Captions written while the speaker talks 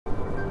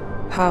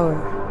Power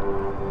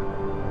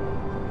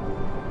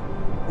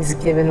is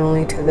given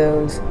only to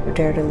those who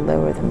dare to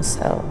lower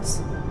themselves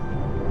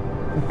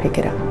and pick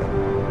it up.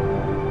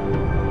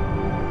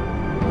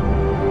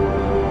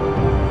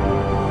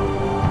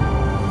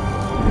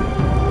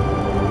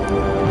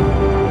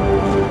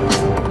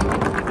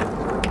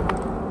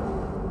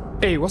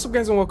 Hey, what's up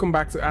guys, and welcome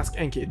back to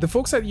askNK. The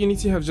folks at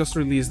Unity have just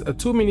released a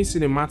 2-minute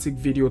cinematic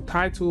video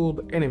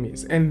titled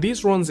Enemies, and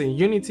this runs in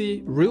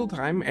Unity,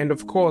 Realtime, and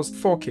of course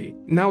 4K.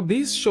 Now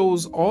this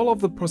shows all of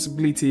the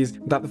possibilities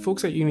that the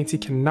folks at Unity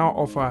can now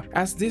offer,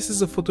 as this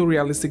is a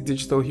photorealistic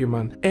digital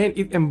human, and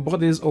it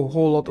embodies a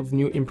whole lot of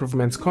new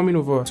improvements coming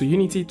over to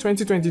Unity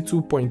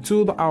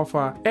 2022.2 the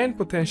alpha, and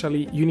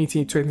potentially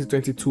Unity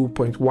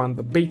 2022.1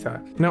 the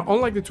beta. Now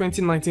unlike the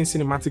 2019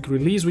 cinematic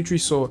release which we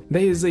saw,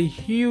 there is a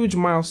huge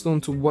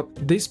milestone to what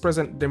this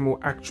present demo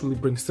actually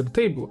brings to the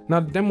table. Now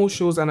the demo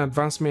shows an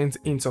advancement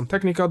in some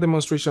technical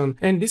demonstration,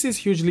 and this is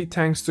hugely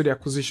thanks to the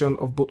acquisition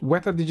of both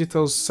Weta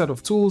Digital's set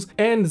of tools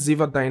and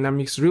Ziva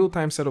Dynamics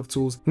real-time set of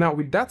tools. Now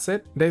with that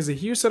said, there's a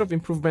huge set of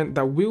improvement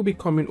that will be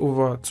coming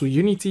over to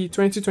Unity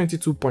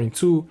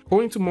 2022.2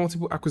 owing to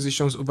multiple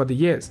acquisitions over the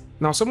years.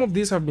 Now some of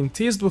these have been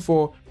teased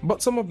before,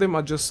 but some of them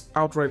are just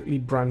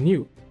outrightly brand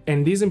new,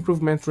 and these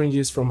improvement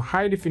ranges from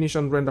high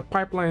definition render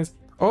pipelines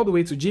all the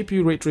way to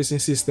GPU ray tracing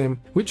system,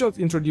 which was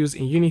introduced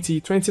in Unity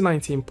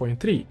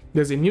 2019.3.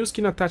 There's a new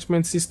skin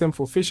attachment system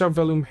for facial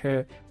volume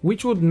hair,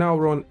 which would now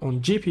run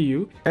on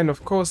GPU, and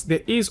of course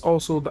there is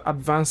also the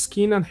advanced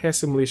skin and hair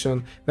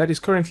simulation that is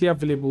currently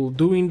available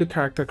during the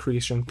character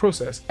creation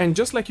process. And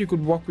just like you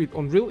could work with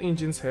Unreal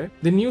Engine's hair,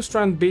 the new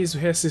strand-based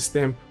hair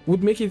system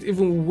would make it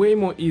even way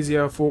more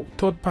easier for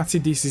third-party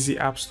DCC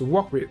apps to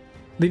work with.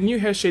 The new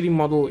hair shading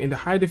model in the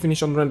high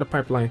definition render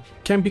pipeline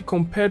can be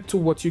compared to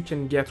what you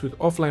can get with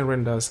offline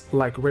renders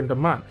like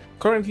RenderMan.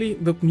 Currently,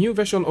 the new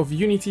version of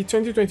Unity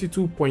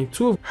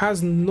 2022.2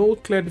 has no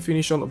clear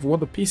definition of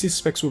what the PC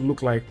specs would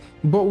look like,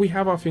 but we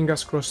have our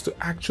fingers crossed to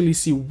actually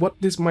see what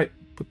this might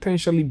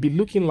potentially be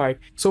looking like.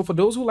 So for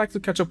those who like to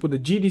catch up with the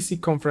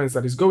GDC conference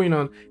that is going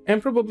on,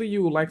 and probably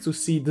you would like to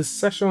see this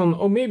session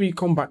or maybe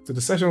come back to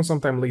the session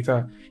sometime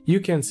later, you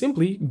can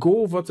simply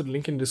go over to the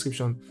link in the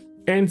description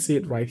and see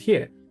it right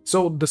here.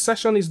 So the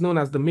session is known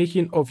as the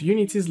making of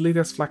Unity's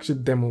latest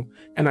flagship demo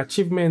and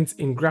achievements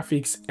in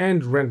graphics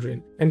and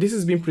rendering, and this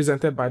is being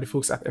presented by the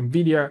folks at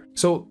NVIDIA.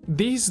 So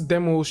this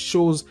demo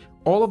shows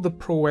all of the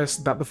prowess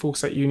that the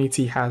folks at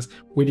Unity has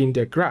within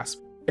their grasp.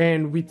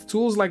 And with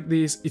tools like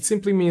this, it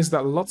simply means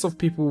that lots of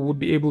people would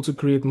be able to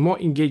create more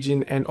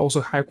engaging and also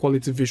high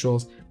quality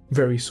visuals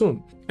very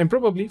soon. And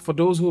probably for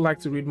those who like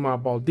to read more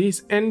about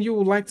this and you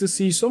would like to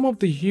see some of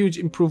the huge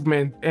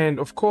improvement and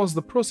of course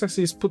the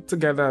processes put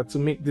together to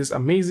make this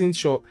amazing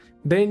shot,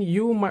 then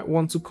you might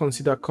want to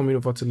consider coming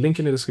over to the link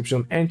in the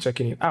description and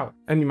checking it out.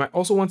 And you might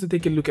also want to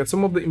take a look at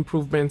some of the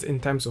improvements in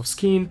terms of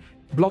skin,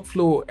 blood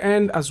flow,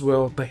 and as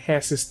well the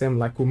hair system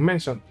like we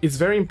mentioned. It's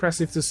very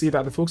impressive to see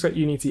that the folks at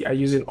Unity are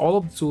using all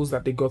of the tools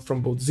that they got from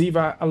both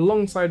Ziva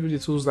alongside with the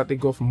tools that they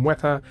got from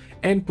Weta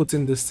and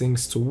putting these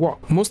things to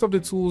work. Most of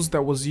the tools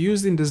that was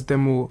used in this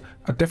demo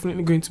are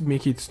definitely going to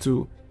make it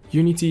to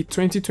Unity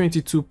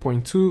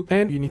 2022.2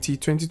 and Unity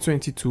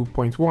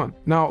 2022.1.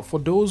 Now, for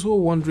those who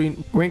are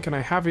wondering when can I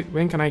have it,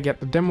 when can I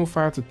get the demo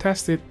file to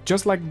test it,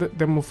 just like the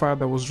demo file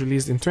that was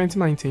released in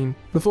 2019,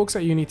 the folks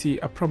at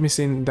Unity are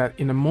promising that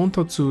in a month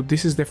or two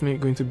this is definitely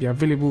going to be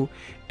available,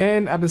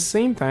 and at the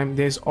same time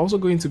there's also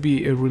going to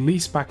be a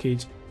release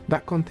package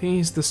that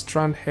contains the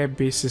strand hair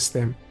based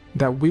system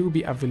that will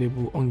be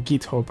available on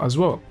GitHub as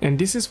well. And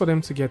this is for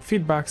them to get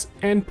feedbacks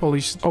and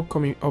polish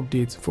upcoming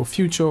updates for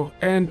future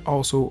and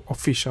also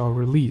official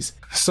release.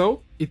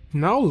 So it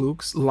now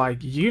looks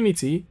like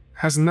Unity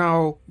has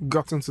now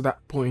gotten to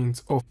that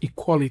point of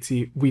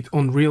equality with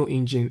Unreal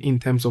Engine in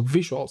terms of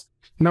visuals.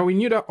 Now we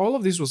knew that all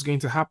of this was going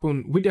to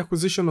happen with the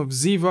acquisition of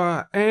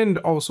Ziva and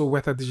also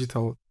Weta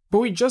Digital, but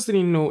we just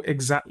didn't know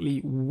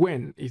exactly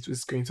when it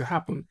was going to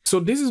happen. So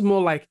this is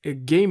more like a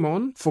game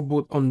on for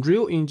both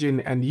Unreal Engine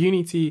and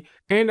Unity,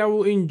 and I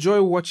will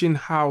enjoy watching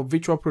how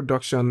virtual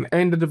production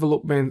and the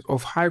development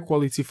of high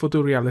quality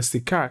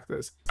photorealistic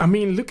characters. I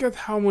mean, look at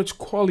how much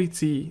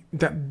quality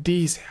that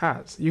this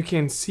has. You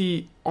can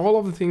see all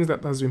of the things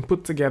that has been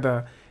put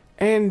together,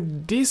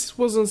 and this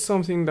wasn't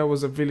something that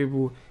was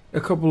available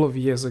a couple of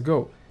years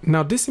ago.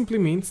 Now this simply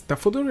means that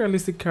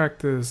photorealistic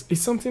characters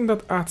is something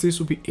that artists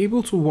will be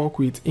able to work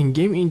with in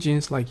game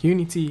engines like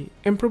Unity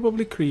and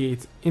probably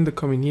create in the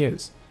coming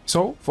years.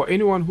 So for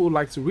anyone who would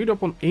like to read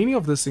up on any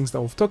of these things that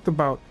we've talked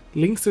about,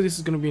 links to this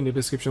is going to be in the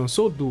description,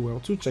 so do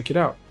well to check it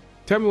out.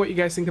 Tell me what you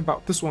guys think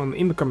about this one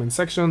in the comment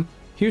section.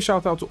 Huge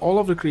shout out to all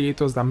of the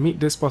creators that made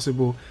this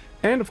possible,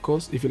 and of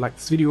course if you like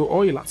this video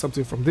or you like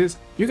something from this,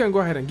 you can go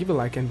ahead and give a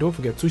like and don't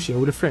forget to share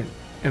with a friend.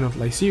 And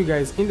until I see you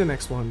guys in the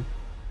next one,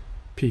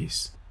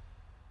 peace.